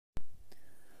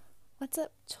What's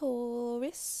up,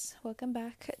 Taurus? Welcome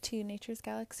back to Nature's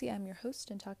Galaxy. I'm your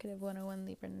host and talkative 101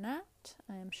 Libra Nat.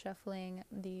 I am shuffling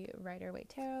the Rider-Waite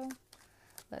Tarot.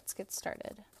 Let's get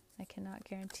started. I cannot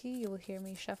guarantee you will hear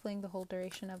me shuffling the whole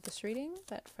duration of this reading,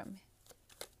 but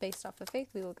based off of faith,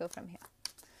 we will go from here.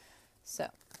 So,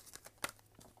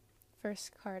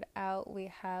 first card out,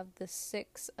 we have the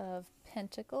Six of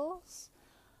Pentacles.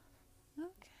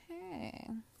 Okay.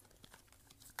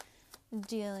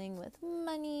 Dealing with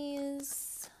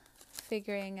monies,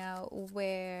 figuring out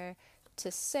where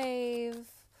to save,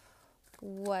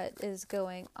 what is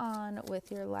going on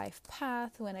with your life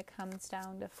path when it comes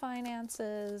down to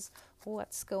finances,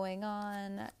 what's going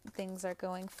on, things are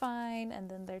going fine, and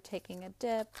then they're taking a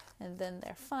dip, and then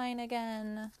they're fine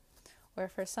again. Or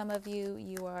for some of you,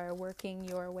 you are working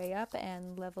your way up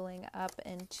and leveling up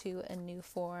into a new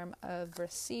form of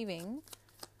receiving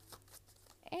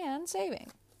and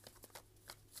saving.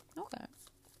 Okay.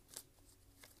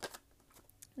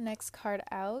 Next card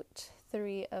out,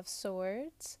 Three of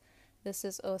Swords. This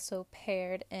is also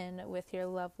paired in with your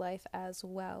love life as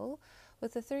well.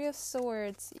 With the Three of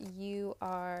Swords,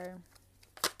 you're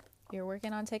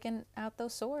working on taking out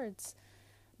those swords.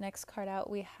 Next card out,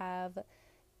 we have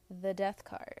the Death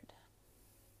card.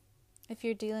 If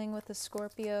you're dealing with a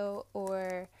Scorpio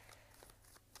or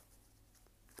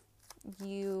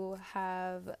you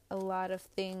have a lot of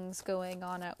things going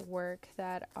on at work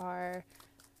that are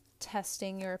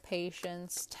testing your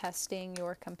patience, testing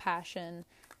your compassion,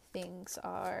 things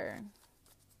are,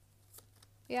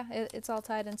 it's all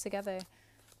tied in together.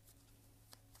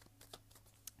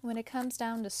 When it comes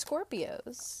down to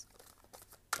Scorpios,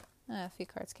 a few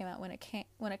cards came out.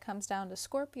 When it comes down to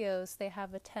Scorpios, they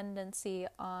have a tendency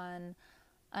on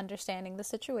understanding the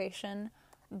situation,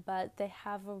 but they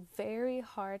have a very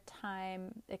hard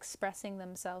time expressing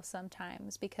themselves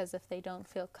sometimes, because if they don't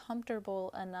feel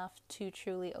comfortable enough to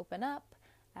truly open up,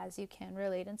 as you can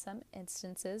relate in some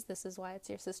instances, this is why it's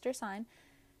your sister sign,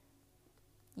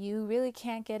 you really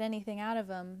can't get anything out of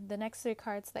them. The next three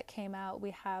cards that came out,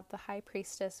 we have the High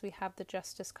Priestess, we have the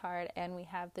Justice card, and we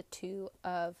have the Two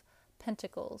of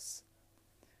Pentacles.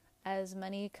 As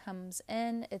money comes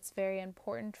in, it's very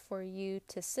important for you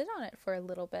to sit on it for a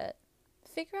little bit.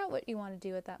 Figure out what you want to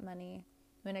do with that money.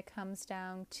 When it comes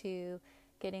down to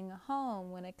getting a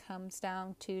home, when it comes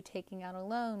down to taking out a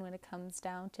loan, when it comes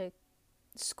down to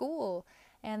school.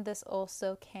 And this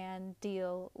also can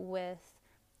deal with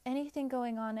anything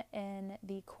going on in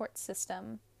the court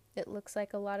system. It looks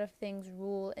like a lot of things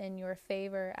rule in your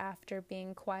favor after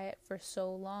being quiet for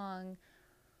so long.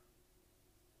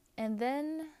 And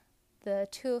then the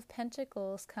Two of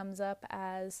Pentacles comes up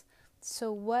as,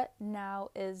 so what now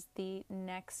is the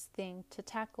next thing to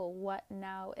tackle? What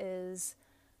now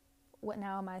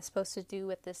am I supposed to do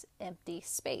with this empty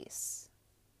space?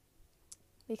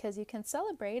 Because you can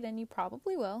celebrate, and you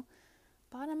probably will.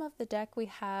 Bottom of the deck, we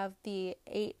have the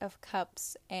Eight of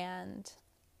Cups and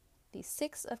the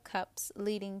Six of Cups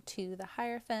leading to the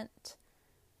Hierophant.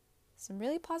 Some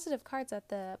really positive cards at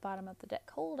the bottom of the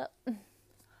deck. Hold up.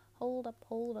 Hold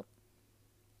up.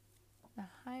 The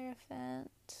Hierophant.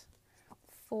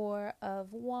 Four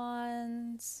of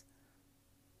Wands,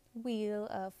 Wheel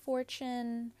of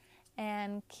Fortune,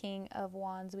 and King of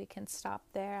Wands. We can stop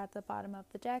there at the bottom of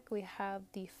the deck. We have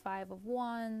the Five of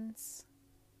Wands.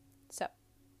 So,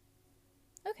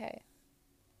 okay,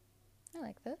 I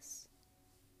like this.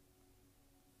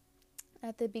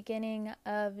 At the beginning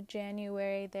of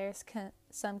January, there's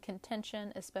some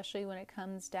contention, especially when it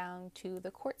comes down to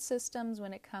the court systems,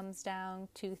 when it comes down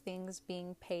to things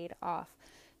being paid off.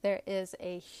 There is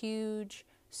a huge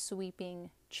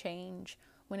sweeping change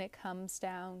when it comes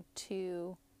down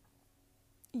to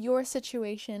your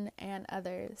situation and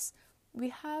others. We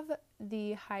have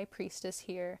the High Priestess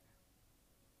here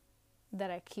that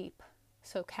I keep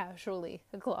so casually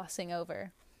glossing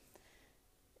over.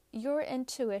 Your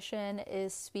intuition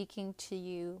is speaking to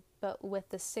you, but with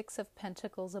the Six of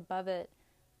Pentacles above it,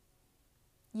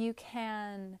 you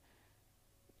can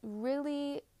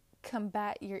really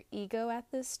combat your ego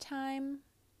at this time,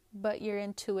 but your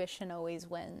intuition always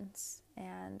wins.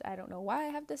 And I don't know why I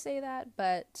have to say that,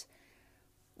 but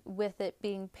with it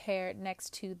being paired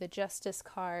next to the Justice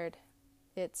card,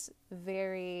 it's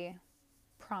very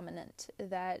prominent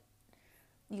that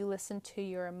you listen to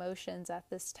your emotions at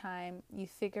this time. You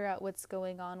figure out what's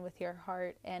going on with your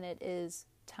heart, and it is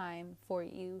time for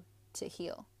you to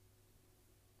heal.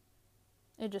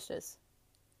 It just is.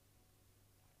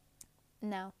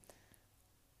 Now,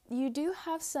 you do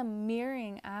have some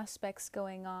mirroring aspects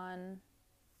going on,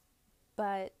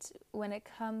 but when it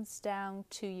comes down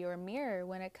to your mirror,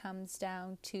 when it comes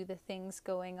down to the things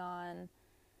going on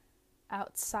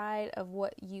outside of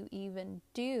what you even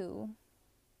do,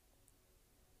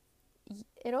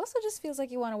 it also just feels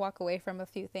like you want to walk away from a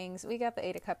few things. We got the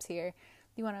Eight of Cups here.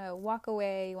 You want to walk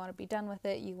away, you want to be done with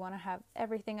it, you want to have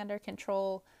everything under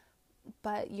control,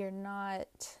 but you're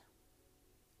not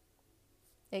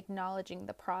acknowledging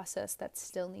the process that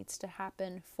still needs to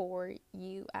happen for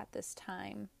you at this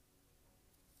time.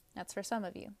 That's for some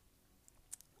of you.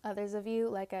 Others of you,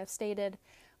 like I've stated,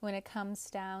 when it comes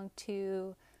down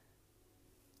to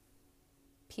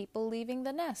people leaving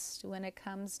the nest, when it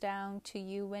comes down to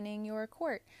you winning your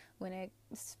court, when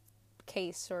it's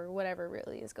case or whatever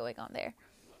really is going on there,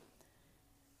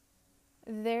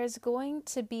 there's going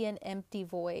to be an empty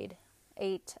void.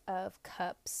 8 of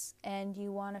Cups, and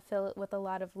you want to fill it with a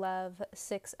lot of love.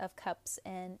 6 of Cups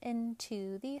and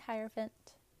into the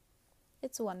Hierophant.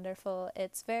 It's wonderful.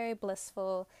 It's very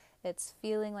blissful. It's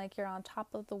feeling like you're on top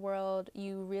of the world.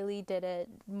 You really did it.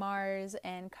 Mars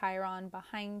and Chiron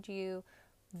behind you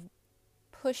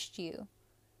pushed you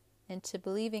into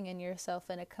believing in yourself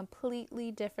in a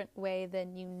completely different way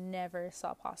than you never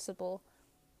saw possible.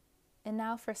 And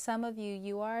now for some of you,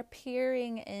 you are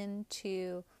peering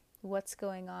into what's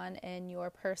going on in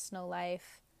your personal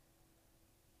life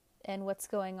and what's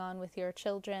going on with your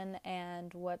children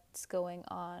and what's going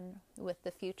on with the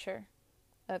future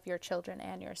of your children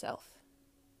and yourself.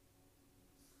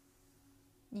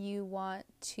 You want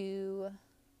to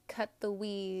cut the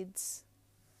weeds,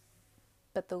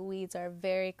 but the weeds are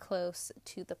very close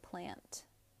to the plant.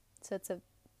 So it's a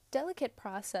delicate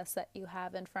process that you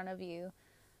have in front of you,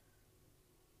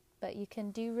 but you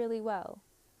can do really well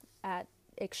at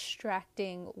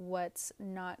extracting what's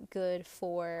not good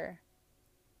for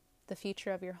the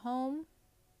future of your home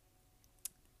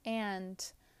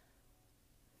and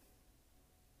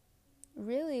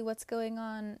really what's going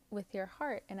on with your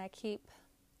heart. And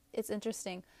it's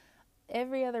interesting.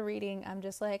 Every other reading, I'm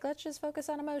just like, let's just focus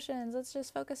on emotions. Let's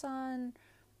just focus on,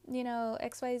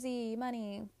 XYZ,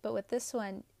 money. But with this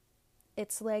one,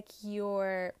 it's like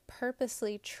you're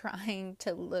purposely trying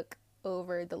to look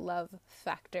over the love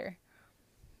factor.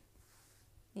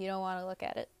 You don't want to look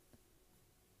at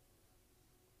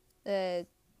it.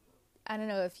 I don't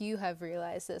know if you have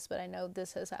realized this, but I know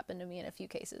this has happened to me in a few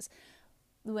cases.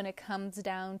 When it comes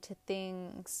down to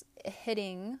things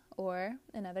hitting, or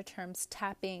in other terms,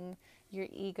 tapping your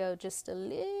ego just a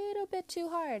little bit too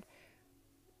hard,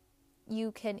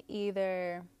 you can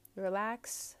either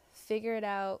relax, figure it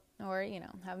out, or,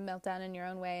 have a meltdown in your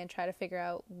own way and try to figure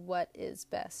out what is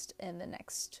best in the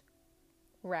next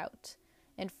route.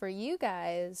 And for you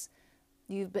guys,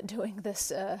 you've been doing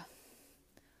this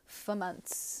for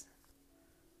months,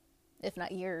 if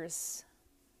not years.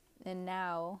 And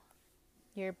now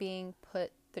you're being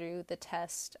put through the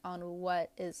test on what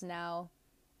is now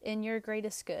in your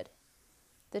greatest good.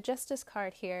 The Justice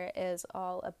card here is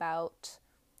all about,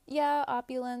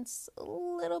 opulence, a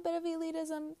little bit of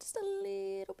elitism, just a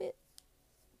little bit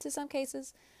to some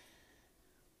cases.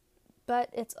 But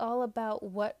it's all about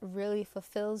what really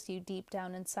fulfills you deep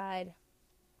down inside.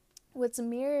 What's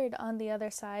mirrored on the other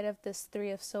side of this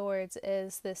 3 of Swords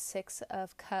is this 6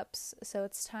 of Cups. So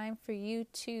it's time for you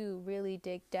to really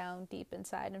dig down deep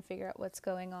inside and figure out what's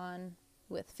going on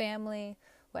with family,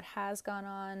 what has gone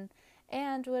on,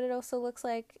 and what it also looks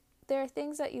like. There are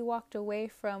things that you walked away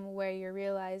from where you're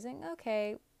realizing,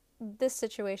 okay, this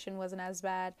situation wasn't as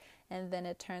bad, and then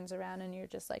it turns around and you're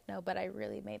just like, no, but I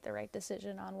really made the right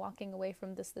decision on walking away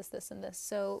from this, and this.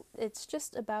 So it's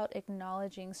just about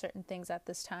acknowledging certain things at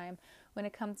this time. When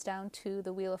it comes down to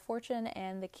the Wheel of Fortune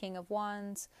and the King of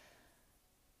Wands,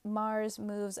 Mars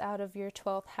moves out of your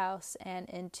 12th house and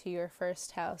into your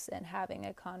first house and having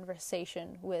a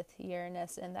conversation with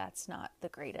Uranus, and that's not the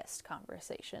greatest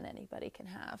conversation anybody can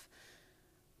have.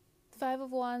 5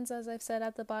 of Wands, as I've said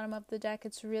at the bottom of the deck,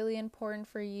 it's really important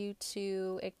for you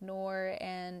to ignore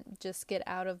and just get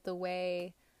out of the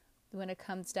way when it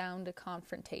comes down to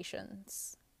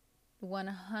confrontations.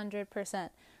 100%.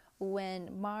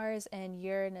 When Mars and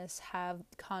Uranus have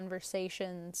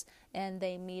conversations and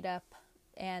they meet up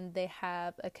and they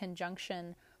have a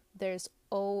conjunction, it's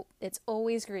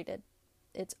always greeted.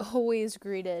 It's always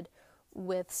greeted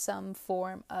with some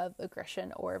form of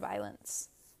aggression or violence.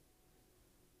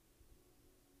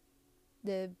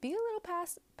 Be a little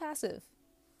passive.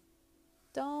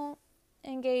 Don't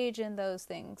engage in those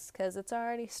things because it's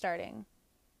already starting.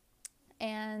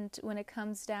 And when it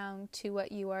comes down to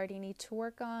what you already need to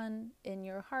work on in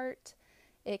your heart,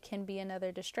 it can be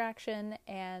another distraction.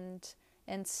 And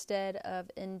instead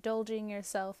of indulging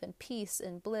yourself in peace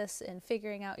and bliss and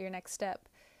figuring out your next step,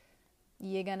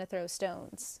 you're going to throw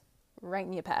stones right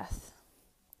in your path.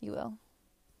 You will.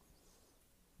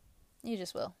 You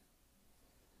just will.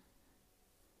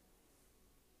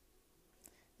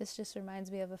 This just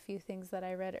reminds me of a few things that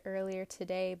I read earlier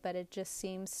today, but it just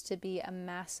seems to be a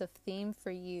massive theme for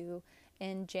you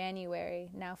in January.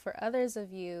 Now, for others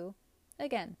of you,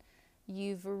 again,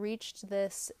 you've reached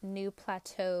this new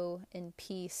plateau in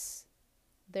peace.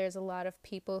 There's a lot of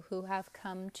people who have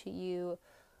come to you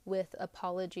with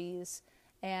apologies,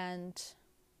 and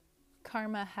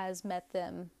karma has met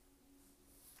them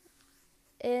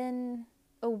in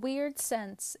a weird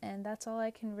sense, and that's all I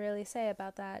can really say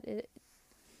about that.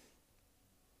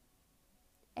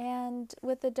 And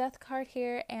with the Death card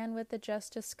here and with the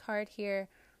Justice card here,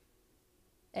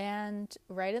 and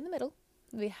right in the middle,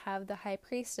 we have the High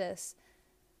Priestess.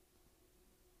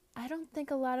 I don't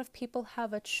think a lot of people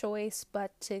have a choice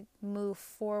but to move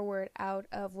forward out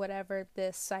of whatever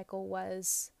this cycle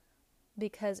was.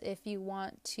 Because if you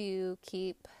want to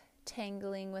keep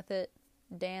tangling with it,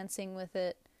 dancing with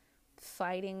it,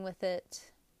 fighting with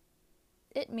it,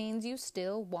 it means you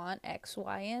still want X,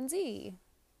 Y, and Z.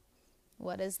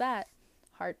 What is that?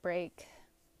 Heartbreak,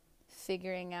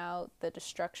 figuring out the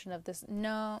destruction of this.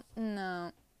 No,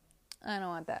 I don't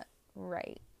want that.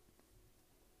 Right.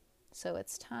 So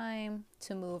it's time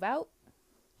to move out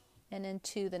and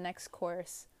into the next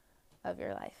course of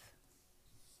your life.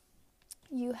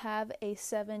 You have a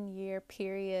 7-year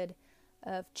period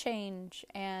of change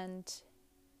and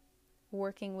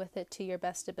working with it to your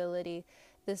best ability.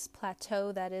 This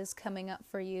plateau that is coming up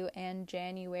for you in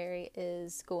January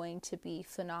is going to be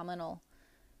phenomenal.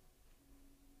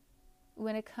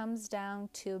 When it comes down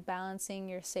to balancing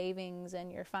your savings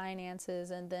and your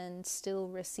finances and then still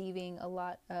receiving a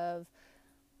lot of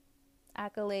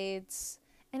accolades,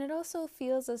 and it also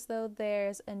feels as though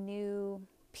there's a new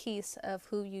piece of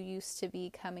who you used to be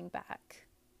coming back.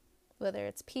 Whether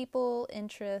it's people,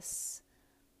 interests,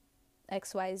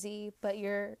 XYZ, but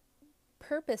your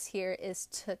purpose here is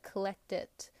to collect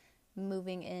it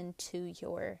moving into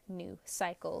your new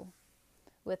cycle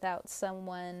without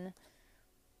someone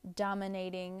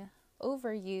dominating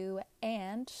over you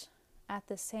and at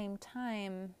the same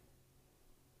time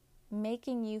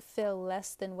making you feel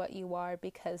less than what you are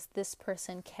because this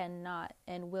person cannot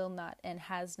and will not and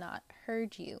has not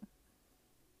heard you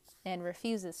and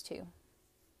refuses to.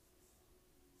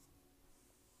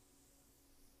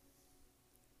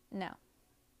 Now,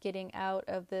 getting out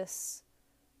of this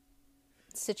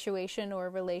situation or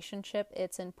relationship,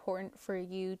 it's important for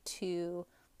you to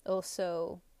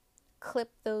also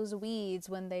clip those weeds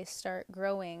when they start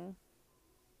growing,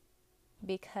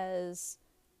 because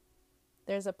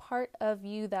there's a part of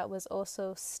you that was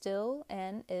also still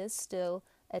and is still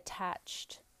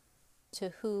attached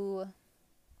to who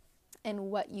and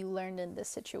what you learned in this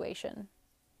situation.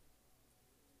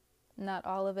 Not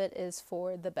all of it is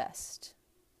for the best.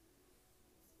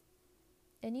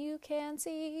 And you can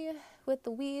see with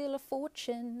the Wheel of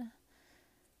Fortune,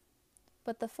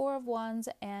 but the Four of Wands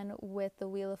and with the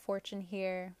Wheel of Fortune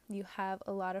here, you have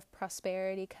a lot of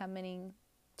prosperity coming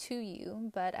to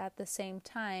you, but at the same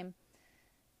time,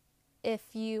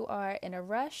 if you are in a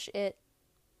rush, it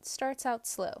starts out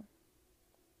slow.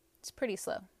 It's pretty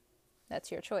slow.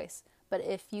 That's your choice. But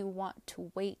if you want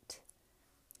to wait,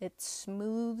 it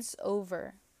smooths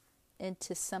over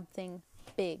into something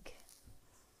big.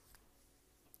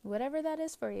 Whatever that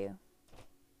is for you.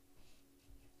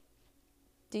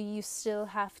 Do you still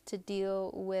have to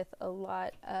deal with a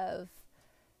lot of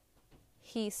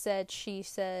he said, she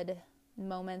said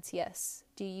moments? Yes.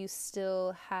 Do you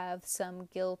still have some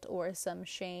guilt or some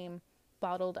shame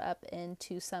bottled up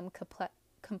into some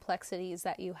complexities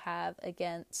that you have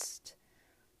against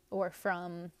or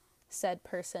from said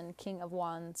person, King of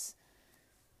Wands?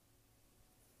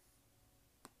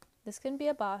 This can be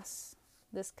a boss.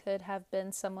 This could have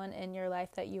been someone in your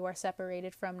life that you are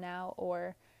separated from now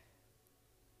or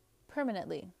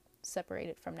permanently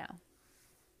separated from now.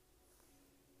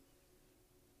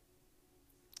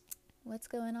 What's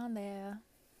going on there?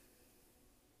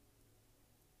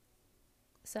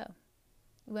 So,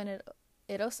 when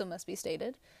it also must be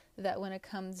stated that when it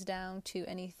comes down to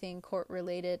anything court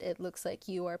related, it looks like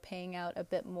you are paying out a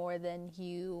bit more than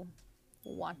you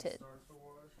wanted.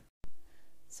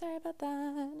 Sorry about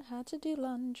that. Had to do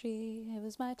laundry. It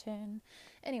was my turn.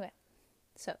 Anyway,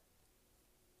 so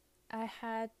I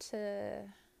had to.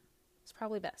 It's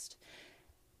probably best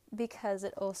because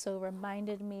it also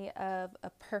reminded me of a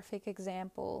perfect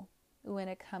example when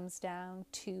it comes down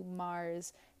to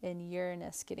Mars and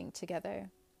Uranus getting together.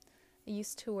 I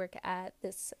used to work at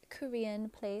this Korean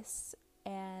place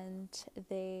and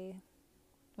they,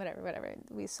 whatever,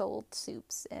 we sold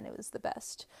soups and it was the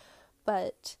best.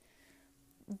 But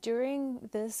during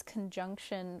this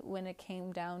conjunction, when it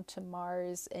came down to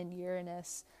Mars and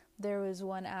Uranus, there was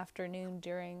one afternoon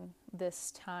during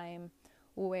this time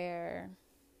where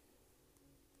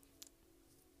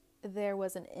there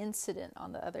was an incident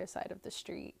on the other side of the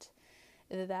street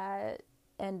that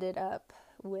ended up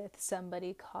with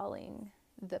somebody calling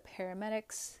the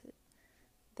paramedics.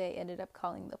 They ended up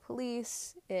calling the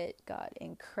police. It got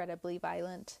incredibly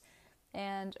violent.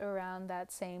 And around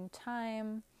that same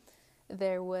time,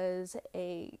 there was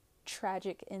a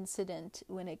tragic incident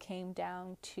when it came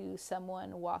down to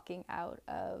someone walking out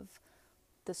of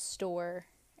the store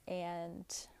and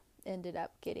ended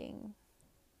up getting,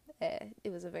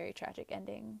 it was a very tragic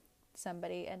ending.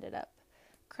 Somebody ended up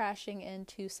crashing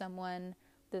into someone.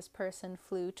 This person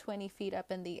flew 20 feet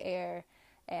up in the air,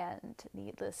 and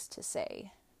needless to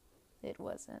say, it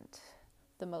wasn't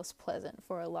the most pleasant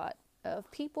for a lot of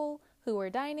people who were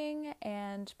dining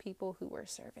and people who were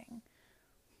serving.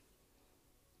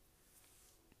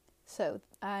 So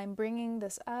I'm bringing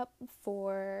this up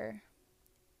for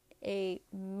a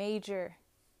major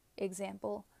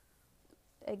example.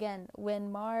 Again,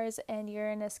 when Mars and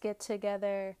Uranus get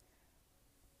together,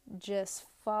 just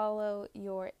follow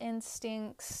your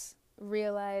instincts,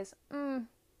 realize,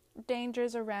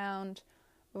 danger's around,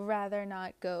 rather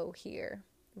not go here,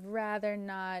 rather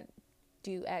not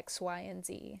do X, Y, and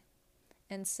Z.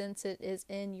 And since it is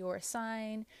in your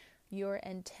sign, your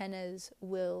antennas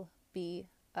will be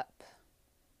up.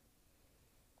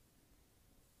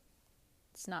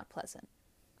 It's not pleasant.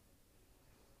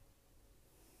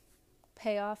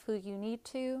 Pay off who you need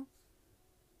to.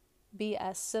 Be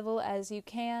as civil as you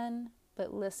can,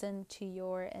 but listen to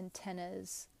your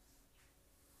antennas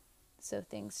so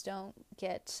things don't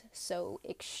get so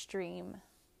extreme.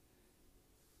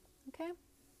 Okay?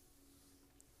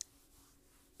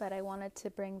 But I wanted to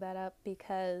bring that up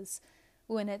because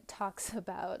when it talks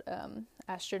about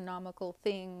astronomical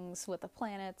things with the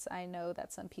planets, I know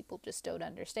that some people just don't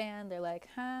understand. They're like,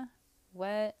 huh?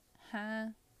 What? Huh?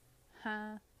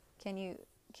 Can you,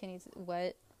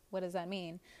 what? What does that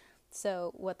mean?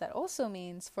 So what that also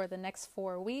means for the next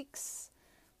 4 weeks,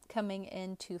 coming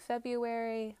into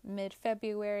February,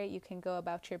 mid-February, you can go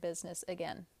about your business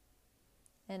again.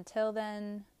 Until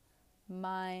then,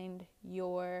 mind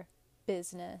your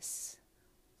business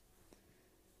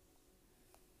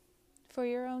for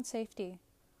your own safety.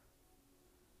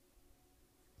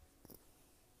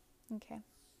 Okay.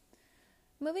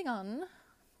 Moving on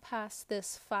past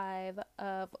this 5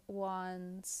 of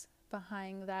Wands,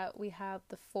 behind that we have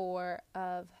the 4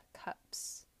 of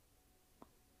Cups.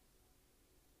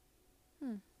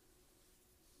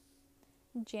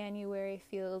 January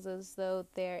feels as though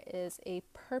there is a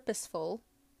purposeful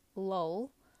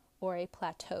lull or a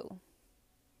plateau,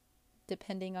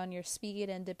 depending on your speed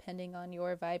and depending on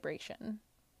your vibration.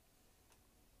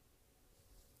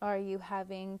 Are you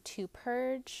having to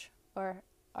purge, or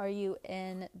are you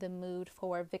in the mood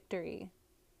for victory?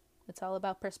 It's all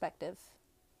about perspective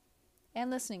and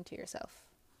listening to yourself.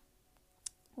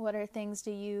 What things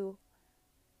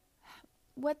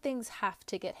have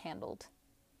to get handled?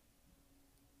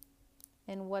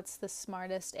 And what's the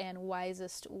smartest and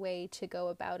wisest way to go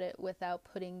about it without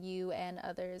putting you and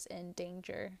others in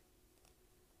danger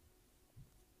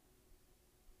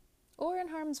or in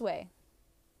harm's way?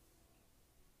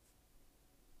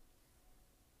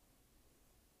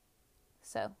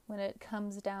 So when it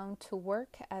comes down to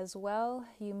work as well,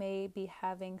 you may be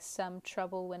having some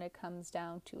trouble when it comes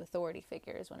down to authority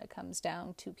figures, when it comes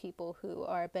down to people who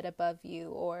are a bit above you,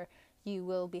 or you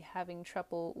will be having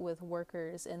trouble with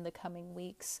workers in the coming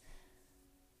weeks.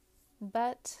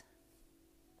 But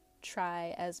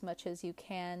try as much as you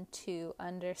can to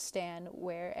understand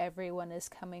where everyone is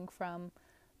coming from.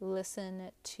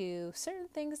 Listen to certain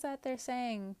things that they're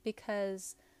saying,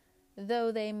 because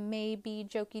though they may be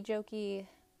jokey,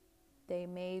 they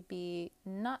may be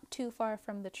not too far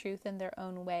from the truth in their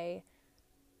own way.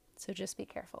 So just be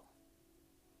careful.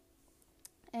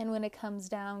 And when it comes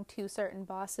down to certain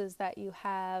bosses that you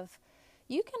have,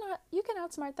 you can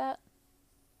outsmart that.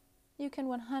 You can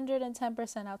 110%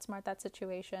 outsmart that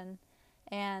situation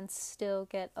and still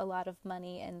get a lot of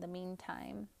money in the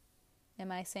meantime. Am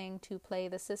I saying to play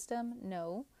the system?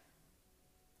 No.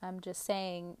 I'm just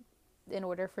saying, in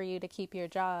order for you to keep your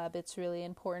job, it's really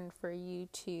important for you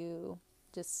to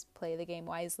just play the game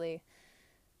wisely.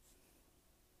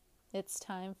 It's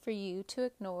time for you to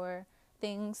ignore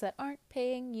things that aren't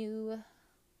paying you,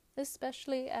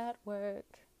 especially at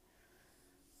work.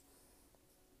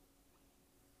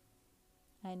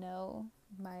 I know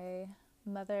my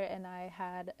mother and I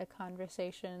had a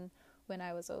conversation when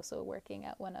I was also working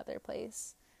at one other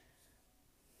place.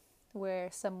 where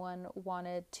someone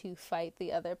wanted to fight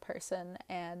the other person,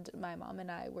 and my mom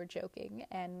and I were joking,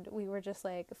 and we were just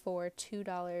like, for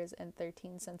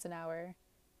 $2.13 an hour,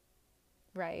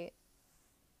 right?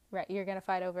 Right, you're gonna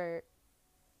fight over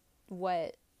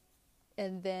what?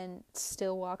 And then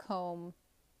still walk home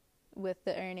with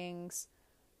the earnings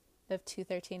of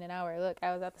 $2.13 an hour. Look,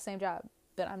 I was at the same job,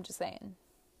 but I'm just saying,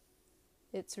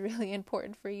 it's really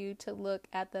important for you to look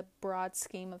at the broad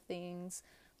scheme of things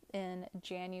in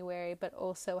January, but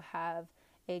also have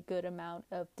a good amount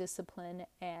of discipline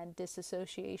and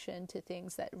disassociation to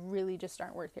things that really just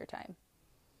aren't worth your time.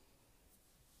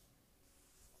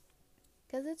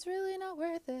 Because it's really not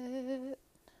worth it.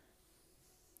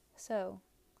 So,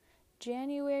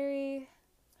 January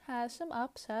has some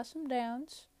ups, has some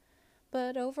downs,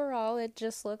 but overall it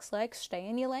just looks like stay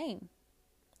in your lane.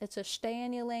 It's a stay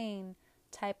in your lane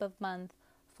type of month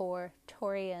for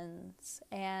Taurians,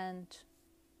 and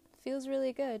feels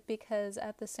really good because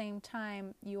at the same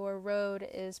time your road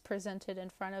is presented in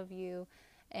front of you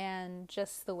and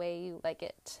just the way you like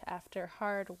it. After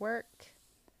hard work,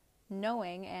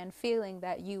 knowing and feeling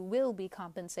that you will be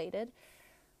compensated,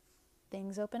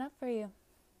 things open up for you.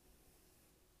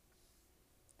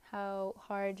 How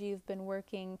hard you've been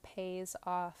working pays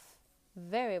off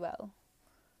very well.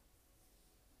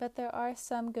 But there are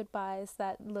some goodbyes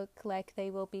that look like they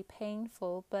will be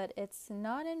painful, but it's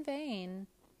not in vain.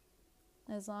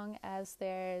 As long as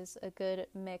there's a good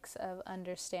mix of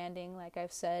understanding, like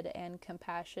I've said, and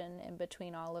compassion in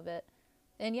between all of it.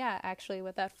 And yeah, actually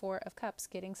with that 4 of Cups,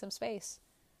 getting some space.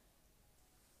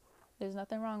 There's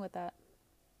nothing wrong with that.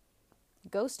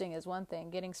 Ghosting is one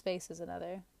thing, getting space is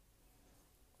another.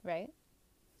 Right?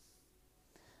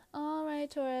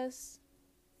 Alright, Taurus.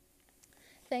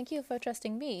 Thank you for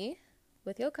trusting me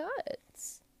with your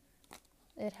cards.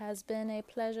 It has been a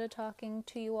pleasure talking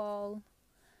to you all.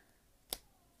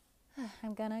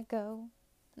 I'm gonna go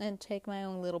and take my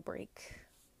own little break.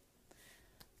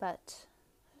 But,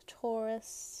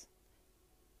 Taurus,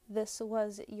 this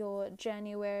was your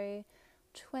January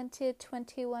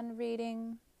 2021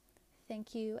 reading.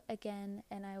 Thank you again,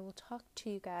 and I will talk to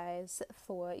you guys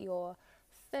for your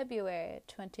February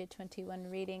 2021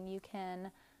 reading. You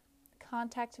can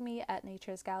contact me at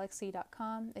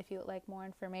naturesgalaxy.com if you would like more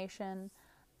information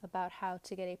about how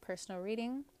to get a personal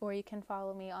reading, or you can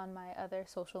follow me on my other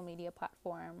social media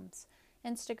platforms,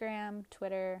 Instagram,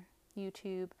 Twitter,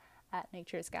 YouTube, at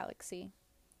Nature's Galaxy.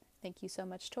 Thank you so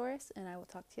much, Taurus, and I will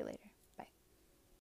talk to you later.